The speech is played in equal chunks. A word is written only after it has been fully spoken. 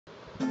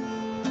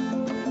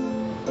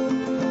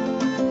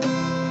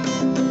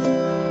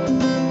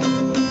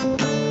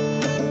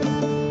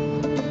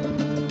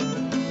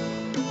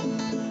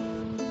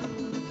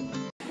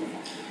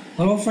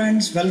Hello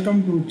friends,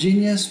 welcome to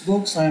Genius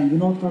Books. I am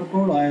Vinod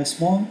Karkod,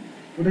 IS1.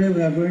 Today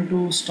we are going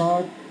to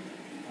start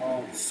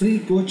free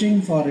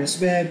coaching for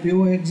SBI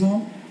PO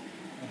exam,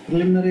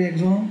 preliminary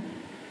exam,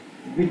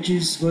 which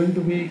is going to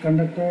be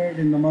conducted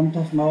in the month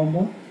of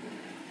November.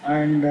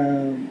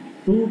 And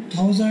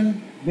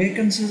 2000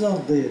 vacancies are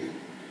there.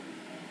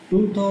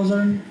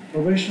 2000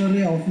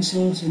 probationary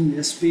officers in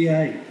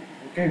SBI.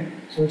 Okay,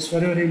 so it's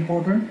very, very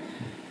important.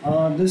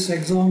 This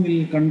exam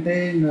will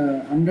contain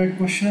 100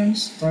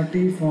 questions,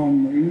 30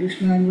 from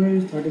English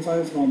language,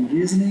 35 from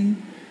reasoning,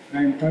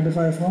 and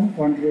 35 from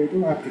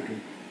quantitative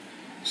aptitude.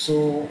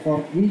 So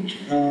for each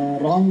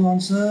wrong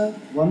answer,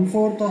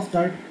 1/4 of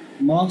that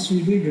marks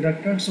will be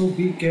deducted. So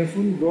be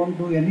careful, don't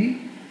do any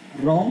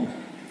wrong,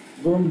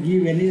 don't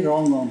give any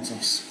wrong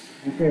answers.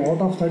 Okay,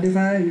 out of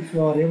 35, if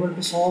you are able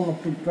to solve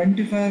up to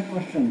 25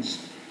 questions,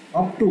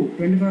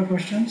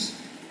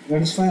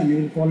 that is fine,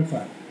 you will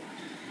qualify.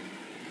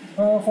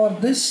 For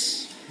this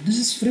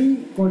is free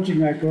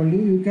coaching. I told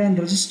you can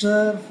register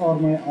for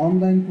my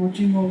online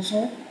coaching also.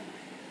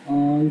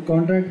 You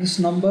contact this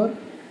number,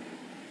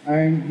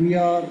 and we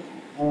are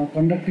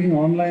conducting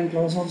online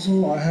class also.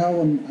 I have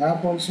an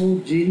app also,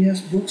 Genius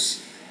Books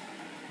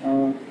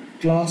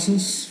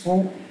classes for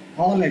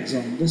all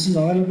exam. This is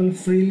available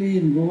freely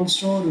in Google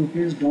Store. You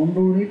please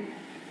download it.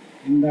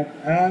 In that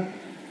app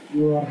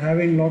you are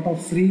having lot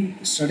of free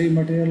study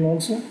material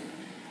also.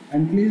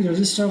 And please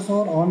register for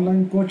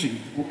online coaching.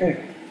 Okay.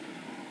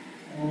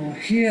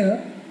 Here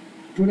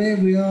today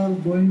we are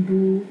going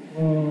to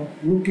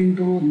look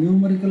into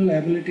numerical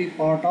ability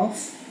part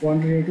of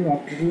quantitative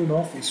aptitude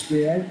of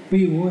SBI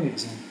PO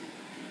exam.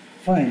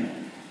 Fine.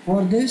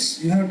 For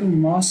this you have to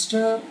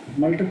master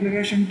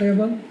multiplication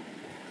table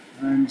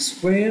and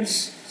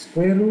squares,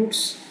 square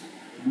roots,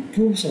 and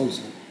cubes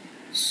also.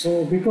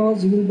 So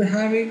because you will be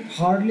having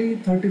hardly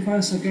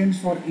 35 seconds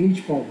for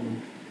each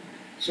problem.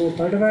 So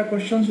 35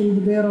 questions will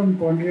be there on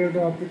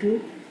quantitative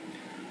aptitude.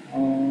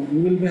 You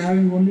will be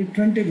having only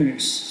 20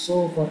 minutes.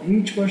 So for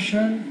each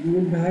question you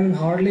will be having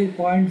hardly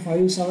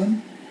 0.57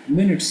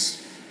 minutes.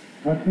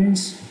 That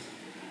means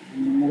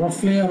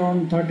roughly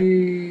around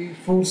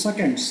 34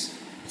 seconds.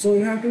 So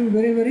you have to be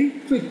very, very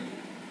quick.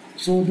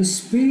 So the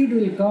speed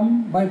will come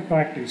by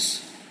practice.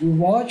 You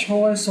watch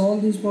how I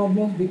solve these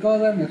problems.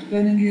 Because I am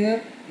explaining here,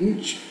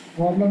 each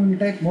problem will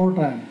take more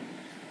time.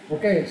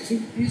 Okay,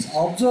 so please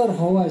observe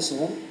how I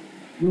solve.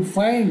 You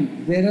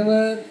find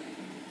wherever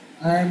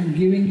I am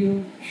giving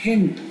you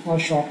hint for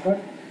shortcut,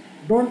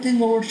 don't think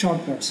about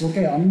shortcuts.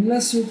 Okay,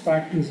 unless you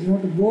practice, you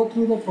have to go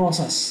through the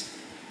process.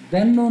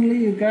 Then only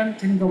you can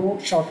think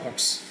about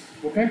shortcuts.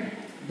 Okay,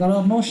 there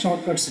are no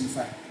shortcuts in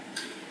fact.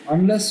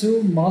 Unless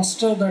you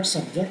master that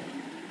subject,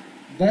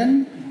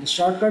 then the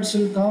shortcuts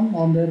will come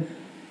on their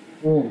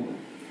own.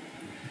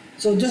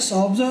 So just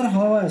observe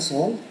how I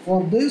solve.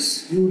 For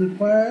this you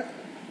require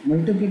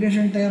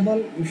multiplication table.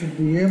 You should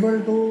be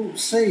able to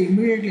say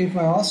immediately. If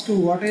I ask you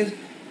what is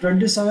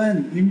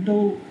 27 into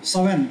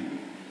 7,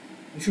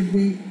 you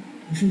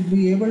should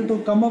be able to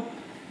come up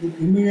with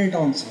immediate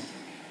answer.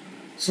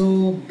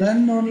 So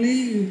then only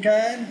you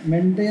can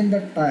maintain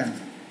that time.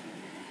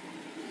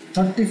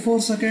 34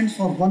 seconds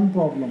for one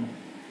problem.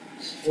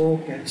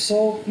 Okay, so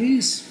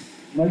please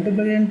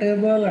multiplication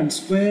table and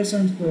squares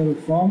and square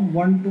root from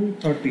 1 to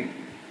 30.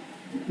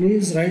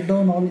 Please write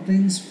down all the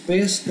things,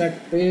 paste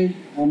that page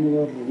on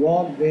your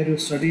wall where you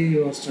study,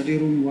 your study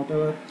room,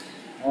 whatever,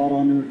 or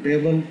on your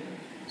table.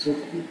 So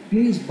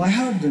please by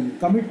heart them,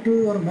 commit to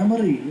your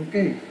memory.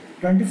 Okay,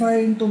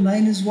 25 into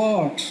 9 is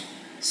what?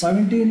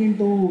 17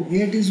 into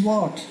 8 is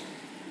what?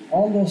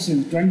 All those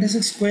things.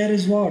 26 square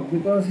is what?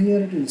 Because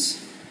here it is.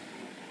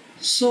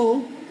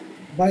 So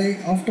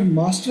after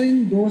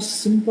mastering those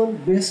simple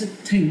basic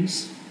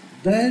things,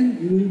 then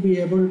you will be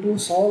able to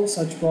solve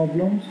such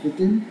problems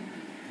within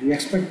the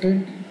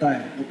expected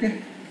time. Okay,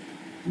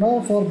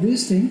 now for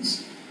these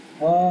things,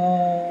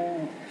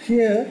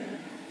 here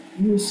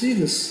you see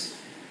this,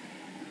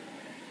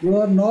 you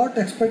are not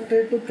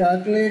expected to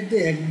calculate the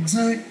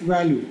exact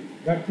value.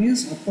 That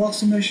means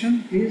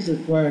approximation is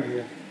required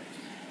here.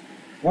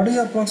 What is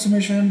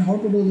approximation? How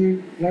to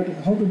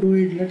do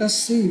it? Let us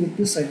see with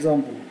this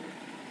example.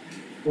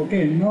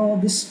 Okay, now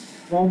this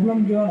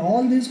problem given,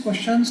 all these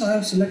questions I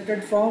have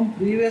selected from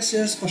previous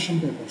year's question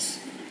papers.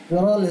 They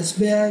are all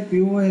SBI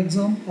PO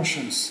exam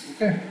questions.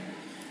 Okay,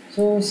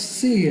 so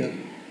see here.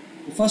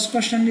 The first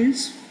question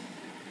is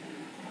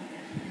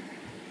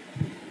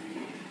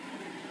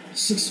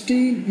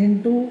 16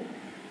 into,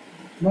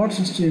 not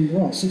 16,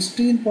 no,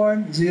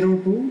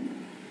 16.02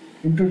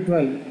 into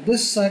 12.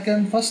 This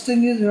second, first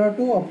thing is you have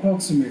to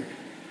approximate.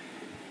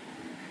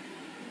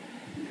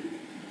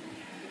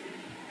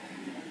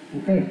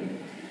 Okay,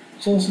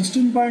 so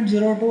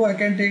 16.02 I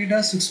can take it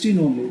as 16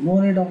 only. No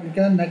need of, you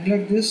can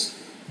neglect this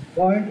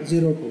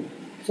 0.02.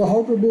 So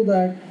how to do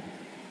that?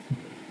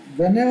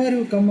 Whenever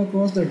you come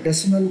across the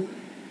decimal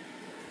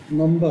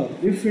number,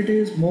 if it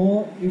is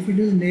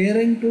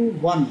nearing to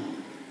 1,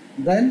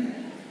 then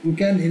you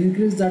can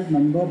increase that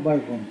number by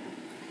 1.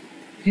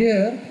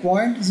 Here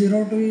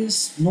 0.02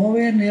 is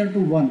nowhere near to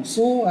 1,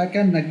 so I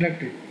can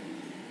neglect it.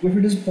 If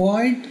it is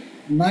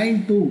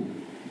 0.92,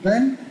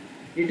 then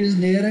it is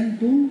nearing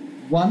to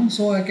 1,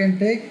 so I can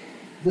take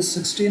this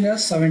 16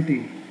 as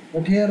 17.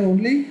 But here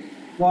only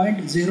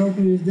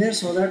 0.02 is there,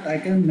 so that I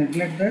can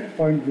neglect that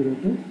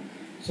 0.02.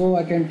 So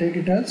I can take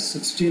it as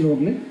 16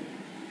 only.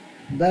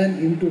 Then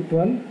into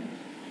 12.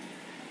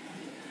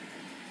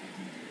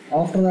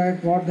 After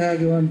that, what they have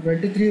given?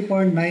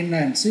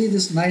 23.99. See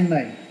this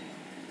 99.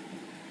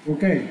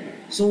 Okay,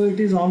 so it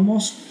is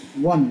almost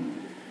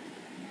 1.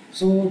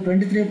 So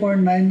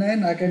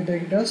 23.99 I can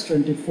take it as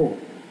 24.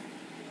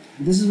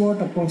 This is what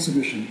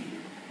approximation.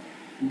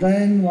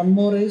 Then one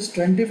more is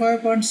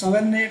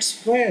 25.78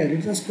 square.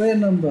 It's a square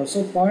number.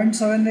 So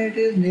 0.78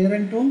 is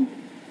nearing to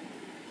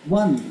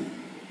 1.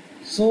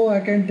 So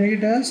I can take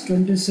it as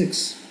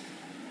 26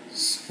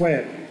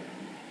 square.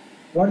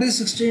 What is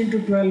 16 into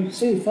 12?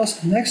 See,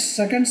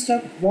 second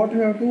step, what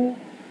you have to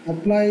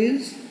apply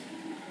is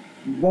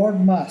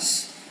board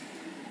mass.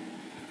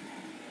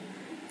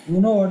 You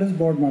know what is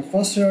board mass.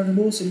 First you have to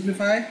do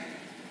simplify.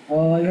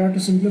 You have to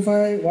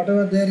simplify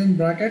whatever there in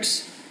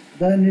brackets.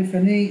 Then if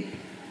any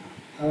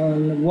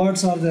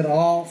words are there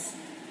off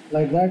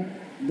like that,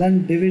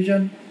 then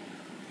division,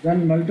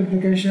 then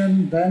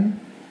multiplication, then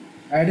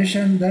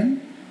addition,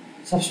 then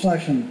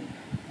subtraction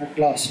at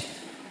last.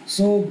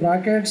 So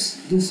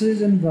brackets, this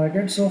is in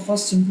brackets. So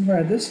first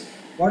simplify this.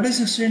 What is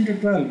 16 into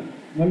 12?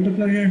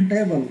 Multiplication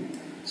table.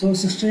 So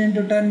 16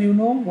 into 10, you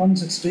know,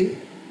 160.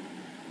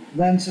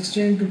 Then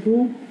 16 into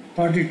 2,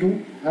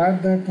 32.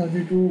 Add that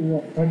 32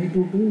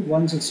 to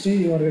 160,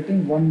 you are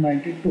getting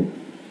 192.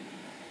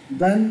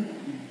 Then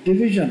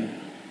division.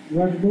 You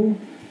have to do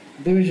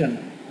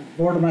division.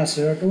 Board mass,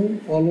 you have to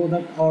follow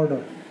that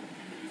order.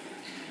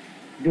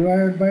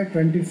 Divided by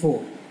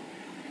 24.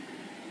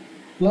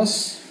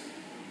 Plus,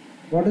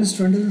 what is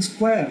 26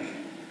 square?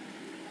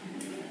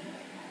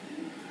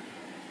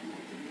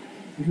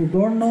 If you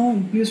don't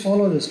know, please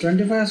follow this.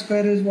 25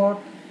 square is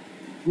what?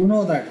 You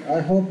know that.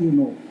 I hope you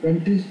know.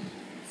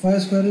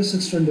 25 square is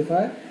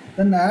 625.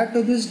 Then add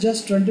to this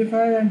just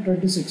 25 and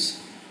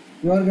 26.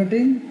 You are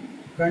getting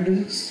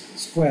 26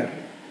 square.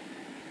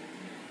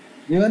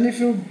 Even if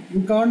you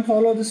can't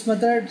follow this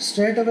method,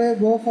 straight away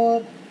go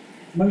for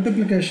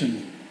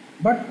multiplication.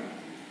 But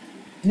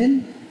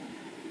in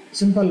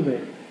simple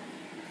way.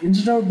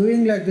 Instead of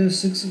doing like this,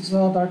 6 6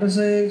 are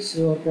 36,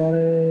 your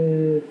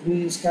carry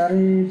 3 is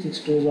carried, 6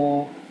 2s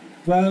are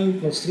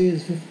 12, plus 3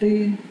 is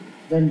 15.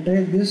 Then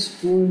take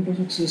this, 2 into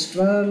 6 is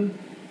 12,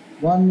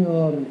 1 you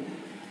are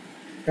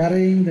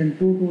carrying, then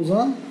 2 2s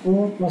are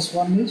 4, plus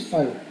 1 is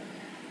 5.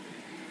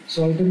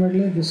 So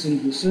ultimately this will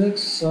be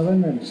 6,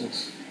 7 and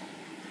 6.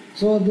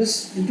 So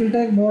this, it will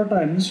take more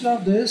time. Instead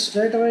of this,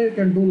 straight away you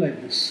can do like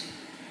this.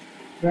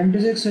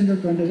 26 into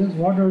 26,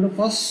 what you have to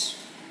first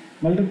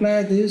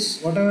multiply this,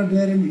 whatever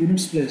there in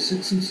units place.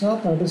 6 6 are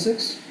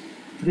 36,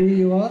 3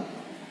 you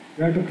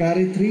have to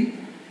carry 3.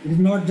 It is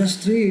not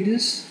just 3, it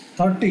is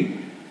 30,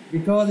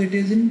 because it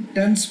is in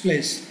tens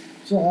place.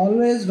 So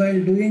always while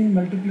doing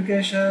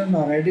multiplication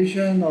or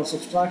addition or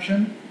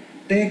subtraction,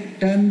 take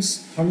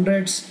tens,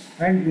 hundreds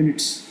and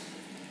units.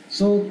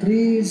 So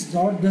 3 is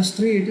not just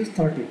 3, it is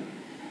 30.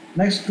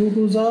 Next 2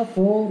 2s are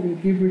 4, you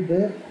keep it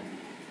there.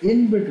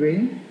 In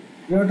between,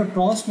 you have to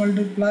cross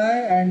multiply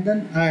and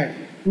then add.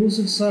 2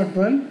 6 are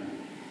 12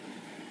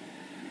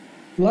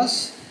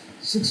 plus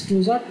 6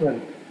 2s are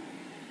 12.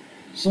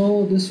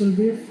 So this will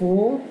be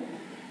 4,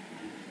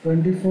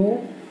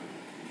 24,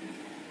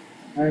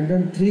 and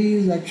then 3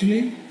 is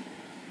actually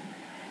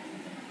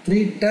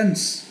 3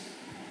 tenths.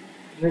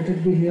 Let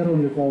it be here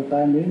only for the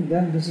time being.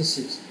 Then this is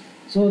 6.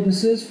 So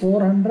this is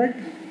 400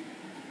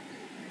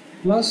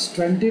 plus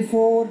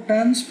 24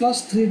 tenths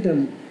plus 3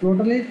 tenths.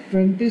 Totally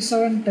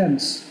 27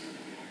 tenths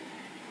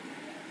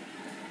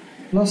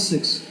plus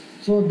 6.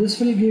 So this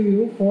will give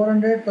you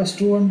 400 plus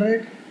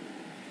 200,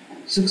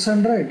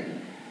 600.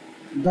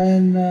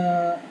 Then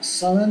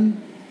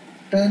 7,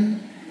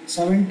 10,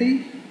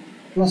 70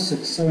 plus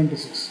 6,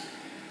 76.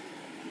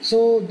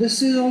 So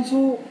this is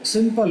also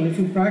simple. If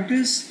you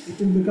practice, it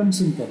will become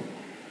simple.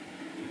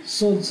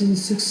 So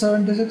since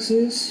 676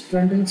 is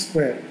 20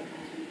 square.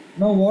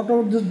 Now what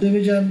about this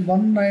division?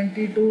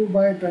 192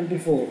 by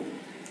 24.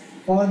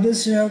 For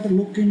this you have to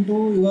look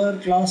into your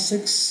class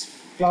 6,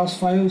 class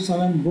 5,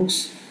 7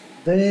 books.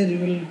 There you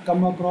will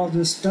come across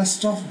this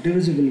test of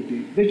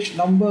divisibility. Which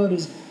number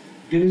is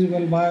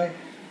divisible by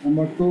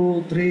number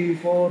 2, 3,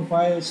 4,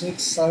 5,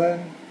 6,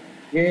 7,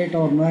 8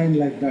 or 9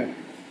 like that.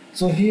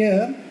 So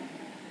here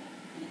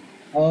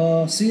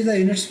see the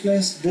units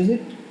place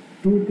digit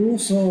 2, 2.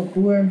 So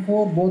 2 and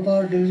 4 both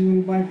are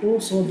divisible by 2.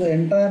 So the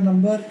entire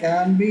number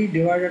can be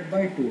divided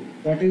by 2.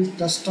 That is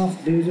test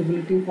of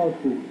divisibility for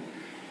 2.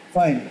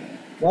 Fine.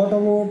 What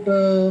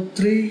about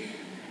 3?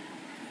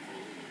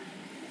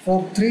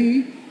 For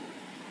 3,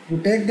 you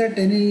take that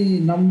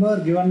any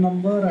number, given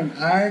number, and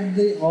add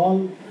the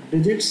all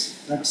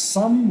digits, that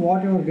sum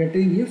what you are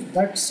getting. If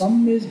that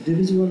sum is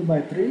divisible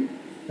by 3,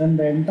 then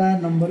the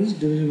entire number is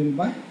divisible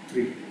by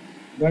 3.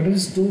 That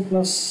is 2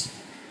 plus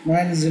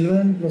 9 is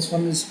 11 plus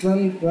 1 is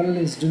 12. 12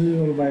 is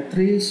divisible by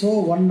 3. So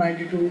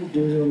 192 is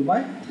divisible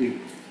by 3.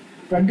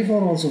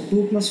 24 also.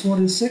 2 plus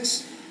 4 is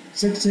 6.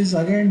 6 is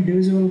again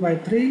divisible by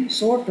 3.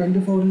 So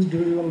 24 is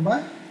divisible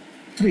by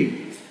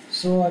 3.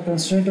 So I can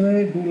straight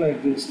away do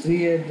like this.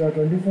 3 8 the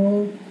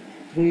 24.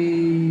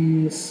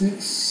 3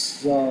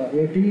 6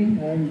 18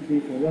 and 3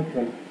 4 the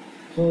 12.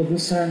 So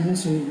this and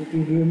this will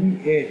give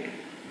me 8.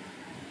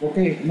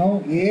 Okay,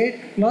 now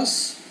 8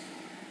 plus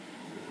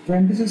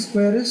 26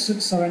 square is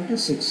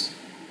 676.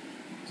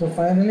 So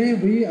finally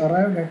we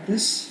arrived at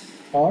this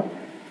part.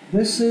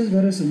 This is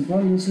very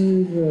simple. This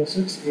is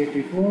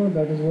 684.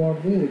 That is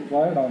what the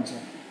required answer.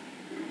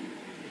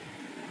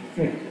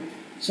 Okay.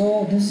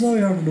 So this is how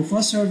you have to do.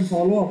 First you have to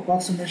follow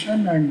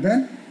approximation and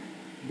then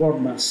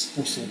board mass.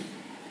 That's it.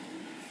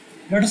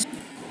 Let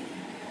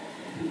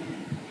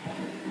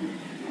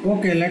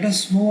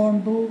us move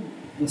on to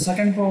the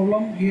second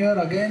problem. Here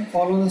again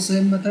follow the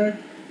same method.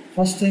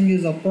 First thing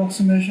is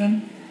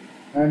approximation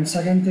and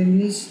second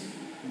thing is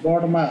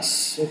board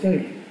mass.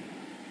 Okay.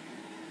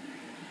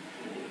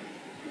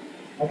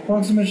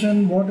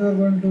 Approximation, what you are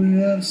going to do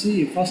here,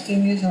 see, first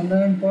thing is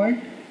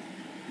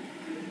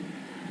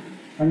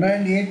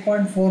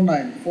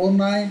 108.49.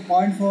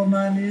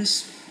 0.49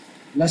 is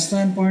less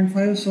than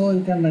 0.5, so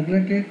you can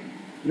neglect it.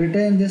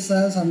 Retain this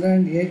as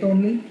 108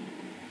 only.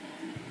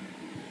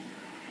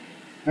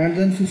 And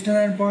then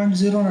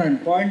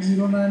 59.09.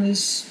 0.09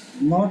 is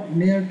not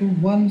near to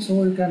 1,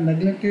 so you can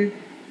neglect it.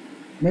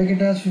 Make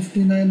it as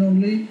 59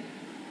 only.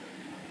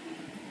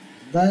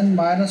 Then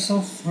minus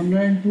of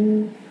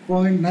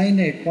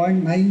 102.98.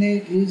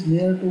 0.98 is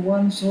near to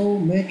 1, so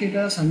make it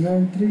as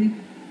 103.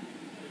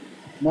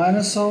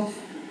 Minus of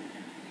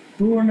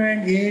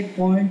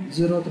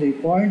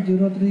 208.03.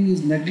 0.03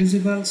 is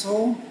negligible,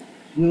 so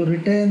you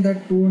retain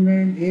that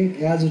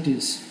 208 as it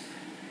is.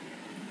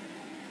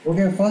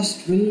 Okay,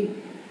 first we'll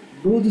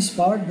do this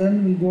part,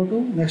 then we'll go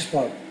to next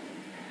part.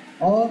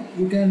 Or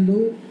you can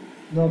do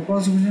the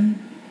approximation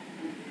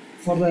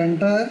for the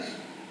entire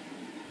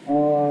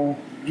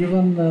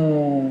given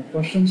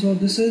question. So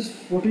this is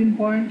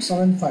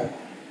 14.75.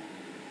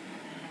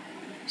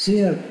 See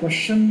here,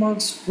 question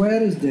mark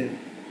square is there.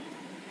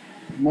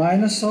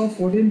 Minus of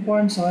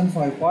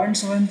 14.75.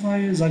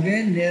 0.75 is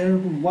again nearer to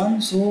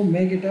 1, so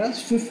make it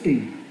as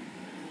 15.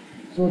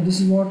 So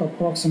this is what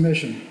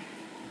approximation.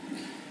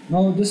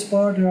 Now this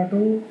part you have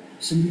to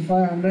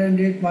simplify.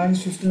 108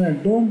 minus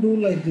 59. Don't do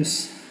like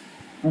this.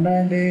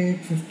 108,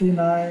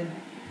 59,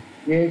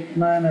 8,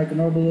 9. I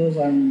cannot do this.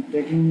 I'm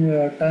taking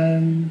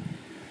 10.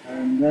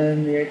 And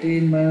then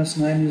 18 minus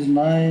 9 is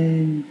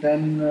 9.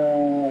 10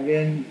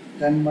 again.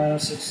 10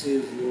 minus 6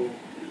 is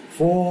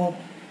 4.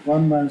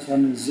 1 minus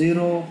 1 is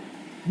 0.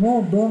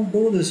 No, don't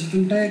do this. It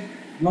will take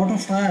a lot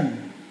of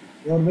time.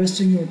 You are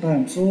wasting your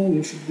time. So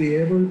you should be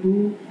able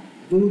to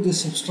do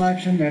this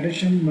subtraction,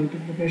 addition,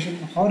 multiplication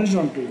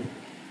horizontally.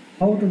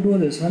 How to do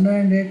this?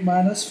 108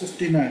 minus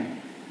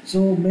 59.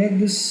 So make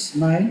this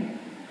 9.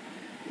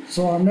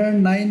 So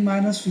 109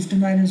 minus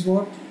 59 is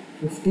what?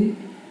 50.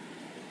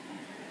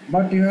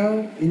 But you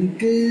have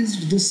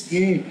increased this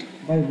 8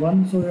 by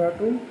 1, so you have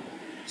to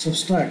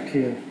subtract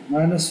here.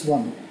 Minus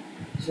 1.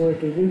 So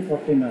it will be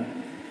 49.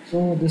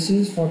 So this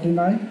is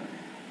 49.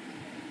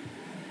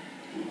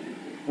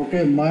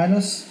 Okay,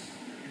 minus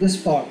this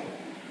part.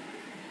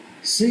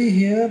 See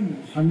here,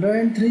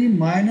 103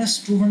 minus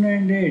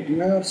 208.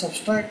 You are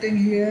subtracting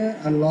here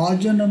a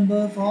larger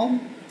number from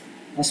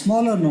a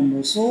smaller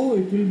number. So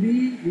it will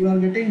be, you are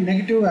getting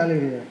negative value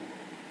here.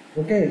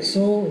 Okay,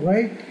 so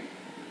write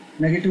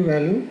negative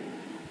value.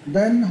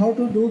 Then how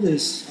to do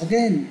this?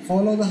 Again,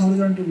 follow the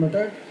horizontal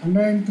method.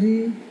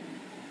 103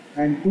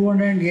 and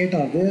 208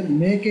 are there.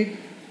 Make it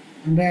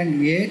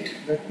 108.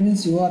 That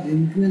means you are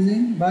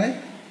increasing by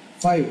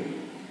 5.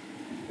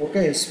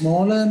 Okay,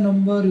 smaller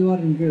number you are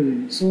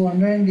increasing. So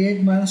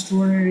 108 minus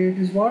 208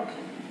 is what?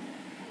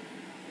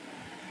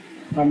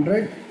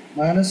 100.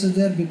 Minus is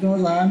there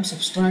because I am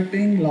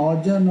subtracting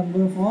larger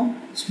number from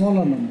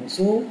smaller number.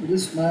 So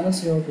this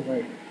minus you have to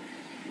write.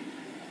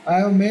 I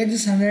have made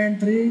this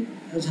 103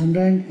 as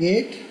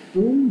 108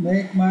 to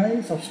make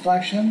my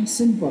subtraction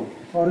simple,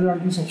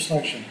 horizontal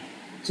subtraction.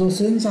 So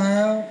since I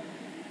have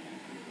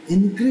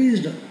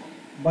increased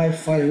by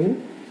 5,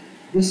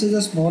 this is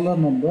a smaller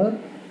number.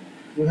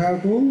 You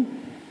have to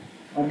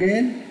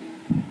again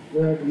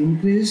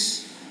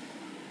increase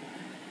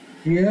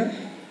here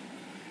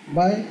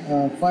by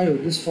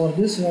 5. This for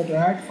this you have to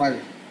add 5.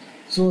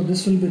 So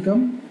this will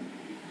become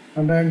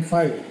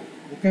 105.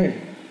 Okay.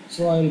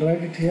 So I will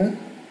write it here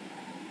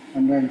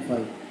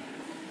 105.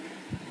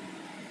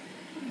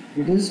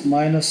 It is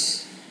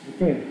minus.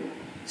 Okay.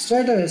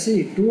 Straight away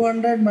see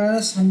 200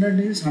 minus 100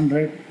 is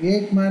 100.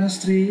 8 minus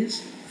 3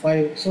 is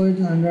 5. So it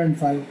is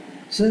 105.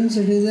 Since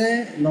it is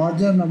a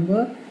larger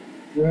number,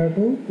 you have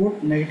to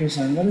put negative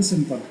sign. Very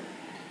simple.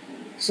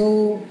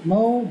 So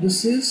now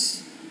this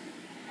is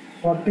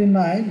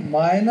 49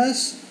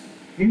 minus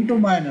into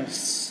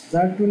minus.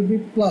 That will be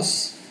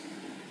plus.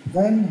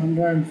 Then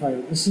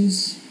 105. This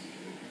is,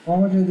 how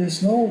much is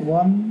this now?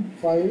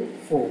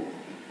 154.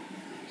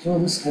 So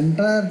this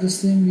entire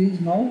this thing is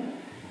now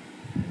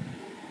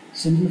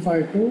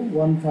simplified to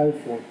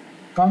 154.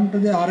 Come to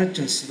the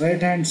RHS,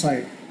 right hand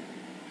side.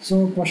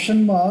 So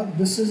question mark,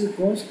 this is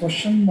equals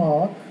question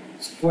mark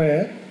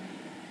square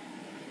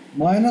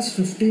minus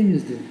 15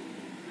 is there.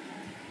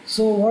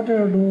 So what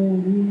I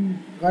do,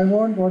 I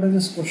want what is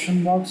this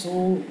question mark,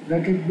 so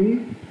let it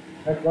be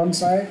at one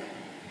side.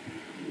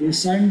 We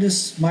send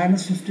this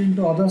minus 15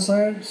 to other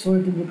side, so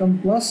it will become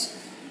plus.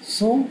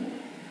 So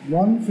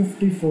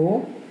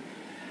 154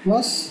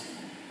 plus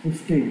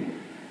 15.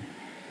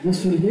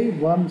 This will be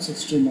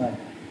 169.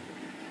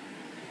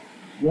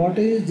 What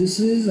is this?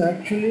 Is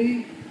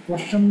actually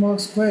question mark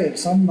square.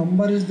 Some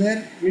number is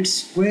there. Its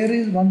square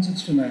is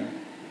 169.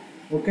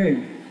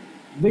 Okay.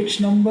 Which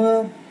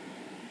number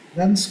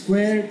then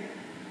squared?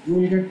 You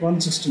will get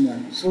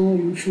 169. So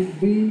you should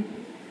be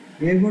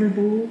able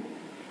to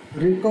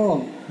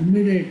recall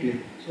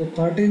immediately. So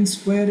 13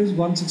 square is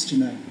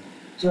 169.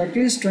 So at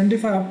least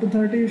 25 up to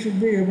 30 you should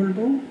be able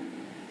to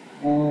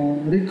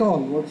recall.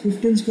 What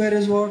 15 square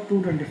is what?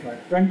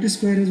 225. 20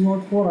 square is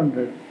what?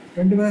 400.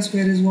 25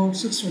 square is what?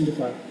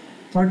 625.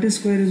 30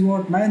 square is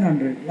what?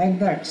 900. Like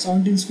that.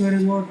 17 square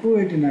is what?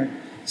 289.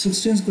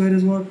 16 square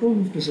is what?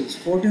 256.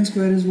 14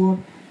 square is what?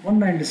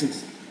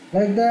 196.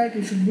 Like that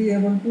you should be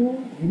able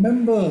to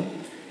remember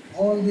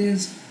all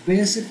these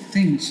basic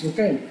things.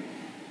 Okay.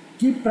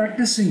 Keep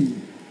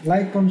practicing.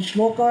 Like on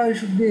shloka you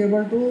should be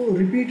able to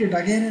repeat it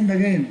again and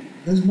again.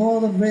 There is no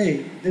other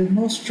way. There is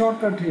no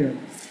shortcut here.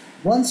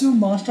 Once you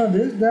master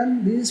this,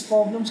 then these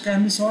problems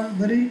can be solved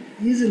very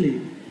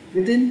easily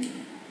within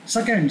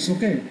seconds.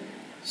 Okay.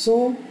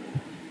 So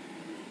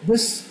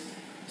this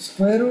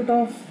square root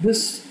of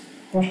this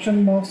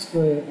question mark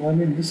square,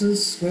 this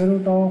is square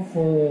root of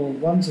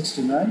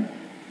 169.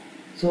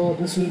 So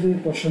this will be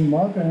question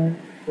mark and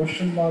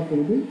question mark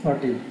will be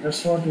 13.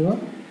 That's what your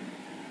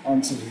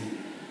answer is.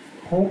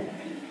 Hope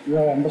you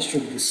have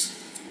understood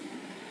this.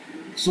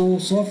 So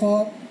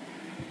far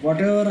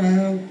whatever I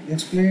have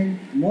explained,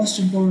 most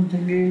important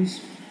thing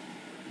is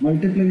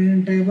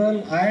multiplication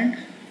table and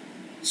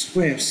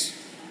squares.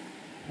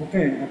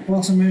 Okay,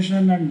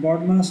 approximation and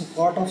BODMAS are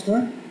part of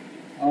the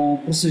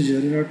procedure.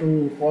 You have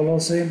to follow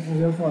same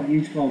procedure for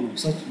each problem,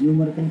 such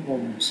numerical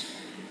problems.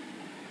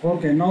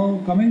 Okay,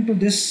 now coming to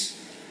this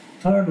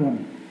third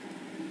one.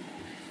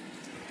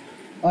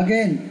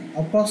 Again,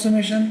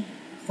 approximation.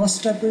 First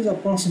step is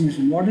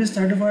approximation. What is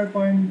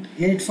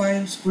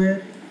 35.85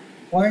 square?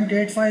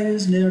 0.85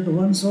 is near to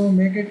 1, so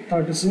make it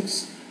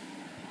 36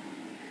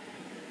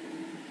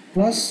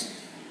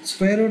 plus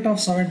square root of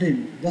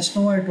 17. Just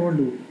now I told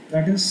you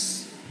that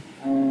is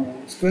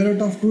square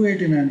root of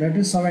 289, that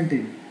is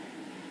 17.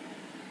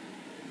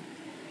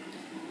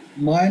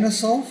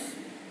 Minus of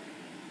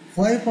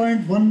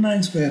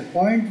 5.19 square.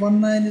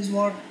 0.19 is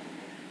what?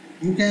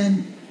 You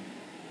can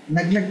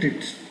neglect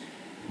it.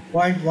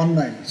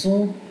 0.19.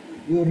 So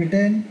you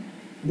retain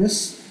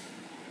this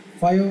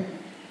 5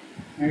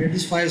 and it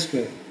is 5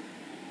 square.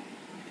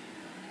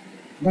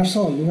 That's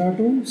all. You have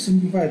to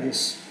simplify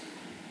this.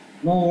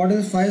 Now what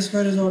is 5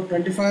 square is what?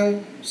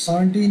 25.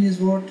 17 is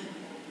what?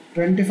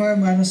 25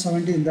 minus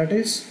 17. That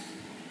is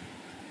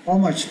how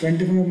much?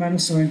 25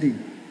 minus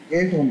 17.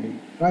 8 only.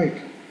 Right.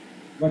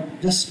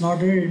 But just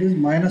not 8. It is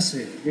minus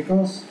 8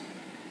 because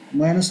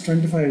minus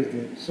 25 is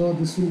there. So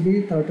this will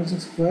be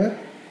 36 square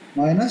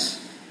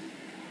minus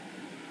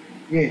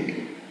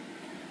 8.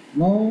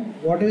 Now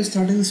what is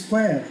 30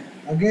 square?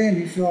 Again,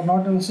 if you are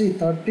not able to see,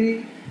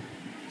 30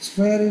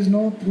 square is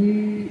no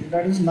 3,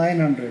 that is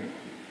 900.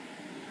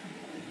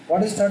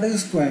 What is 30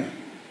 square?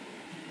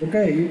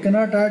 Okay, you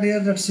cannot add here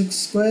that 6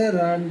 square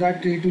and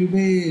that it will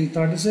be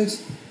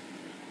 36.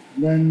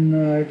 Then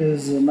it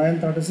is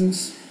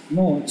 936.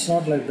 No, it's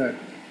not like that.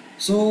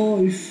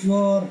 So if you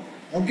are,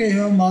 okay, you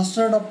have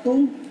mastered up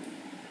to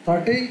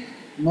 30.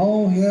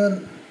 Now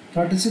here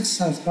 36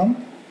 has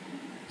come.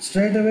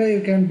 Straight away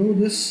you can do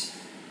this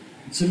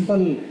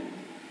simple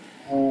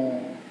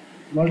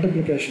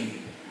multiplication.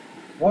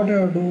 What you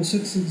have to do?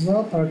 6 6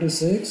 are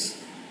 36.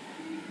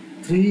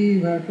 3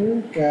 you have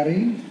to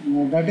carry.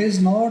 That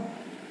is not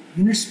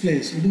in its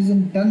place. It is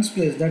in tens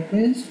place. That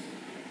means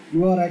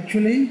you are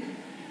actually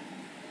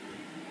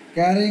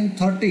carrying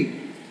 30.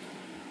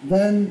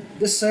 Then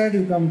this side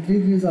you come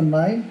 3 3s are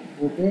 9.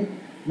 Okay.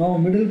 Now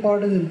middle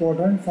part is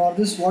important. For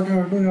this what you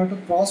have to do? You have to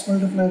cross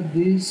multiply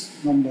these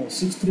numbers.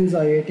 6 3s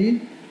are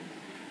 18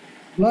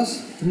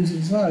 plus 3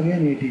 6s are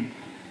again 18.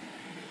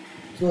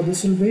 So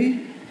this will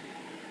be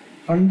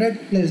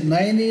 100 place.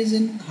 9 is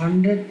in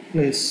 100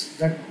 place.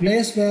 That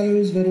place value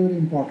is very very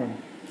important.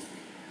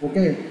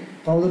 Okay.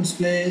 Thousands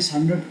place,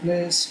 100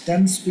 place,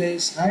 tens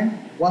place and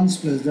ones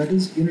place, that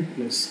is unit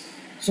place.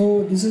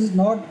 So this is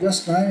not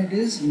just 9, it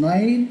is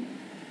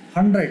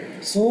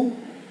 900. So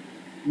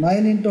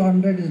 9 into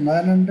 100 is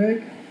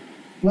 900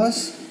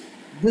 plus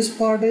this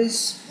part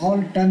is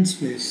all tens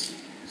place.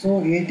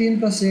 So 18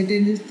 plus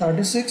 18 is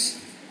 36.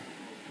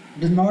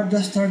 It is not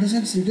just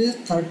 36, it is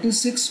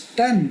 36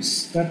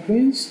 tens. That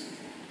means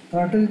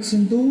 36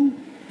 into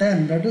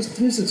 10, that is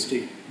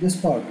 360, this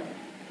part.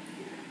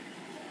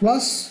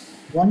 Plus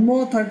One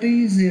more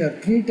 30 is here.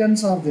 3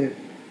 tens are there.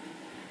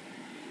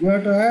 You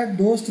have to add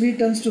those 3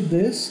 tens to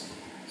this.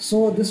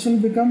 So this will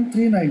become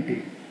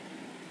 390.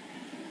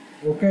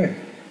 Okay.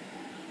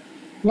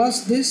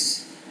 Plus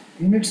this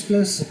in its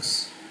place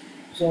 6.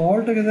 So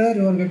altogether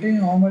you are getting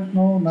how much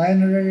now?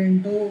 900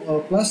 into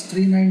plus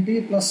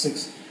 390 plus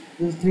 6.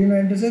 This is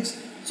 396.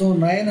 So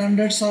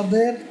 900s are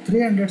there,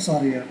 300s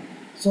are here.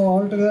 So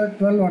altogether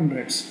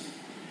 1200s.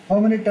 How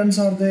many tens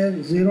are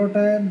there? 0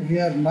 10,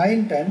 here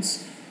 9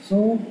 tens.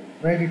 So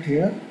write it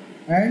here,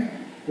 and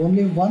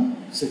only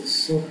 1 6.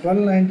 So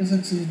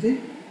 1296 is the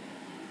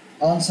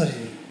answer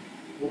here.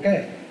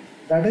 Okay.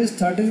 That is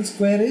 13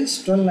 square is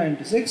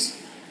 1296.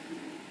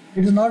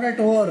 It is not at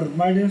over,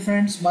 my dear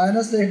friends.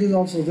 Minus the 8 is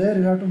also there.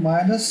 You have to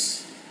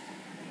minus,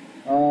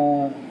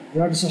 you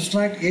have to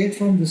subtract 8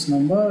 from this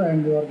number,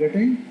 and you are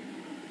getting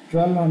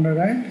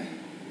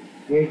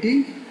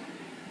 1280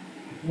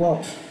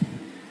 what?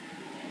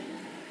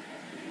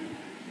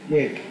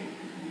 8.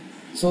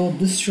 So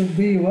this should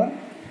be your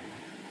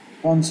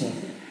answer.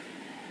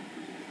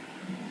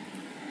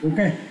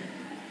 Okay.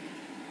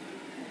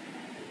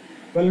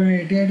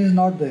 1288 is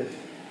not there.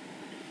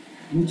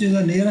 Which is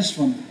the nearest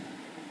one?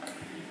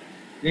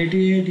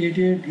 88,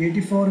 88,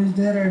 84 is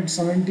there, and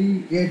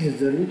 78 is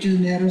there. Which is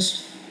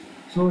nearest?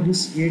 So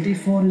this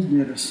 84 is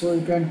nearest. So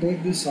you can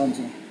take this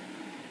answer.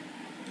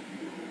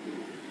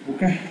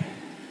 Okay.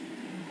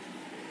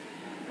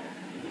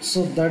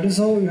 So that is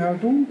how you have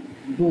to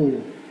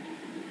do.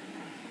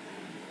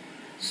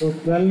 So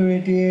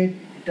 1288,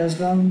 it has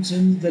come.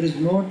 Since there is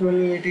no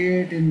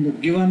 1288 in the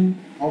given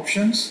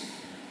options,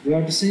 we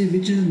have to see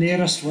which is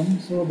nearest one.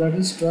 So that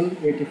is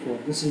 1284.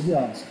 This is the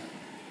answer.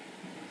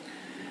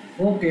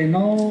 Okay,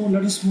 now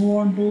let us move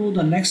on to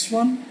the next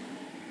one.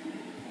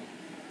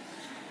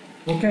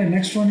 Okay,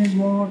 next one is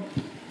what?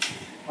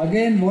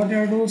 Again, what you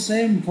have to do,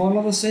 same,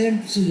 follow the same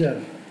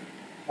procedure.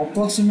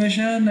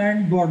 Approximation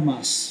and board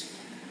mass.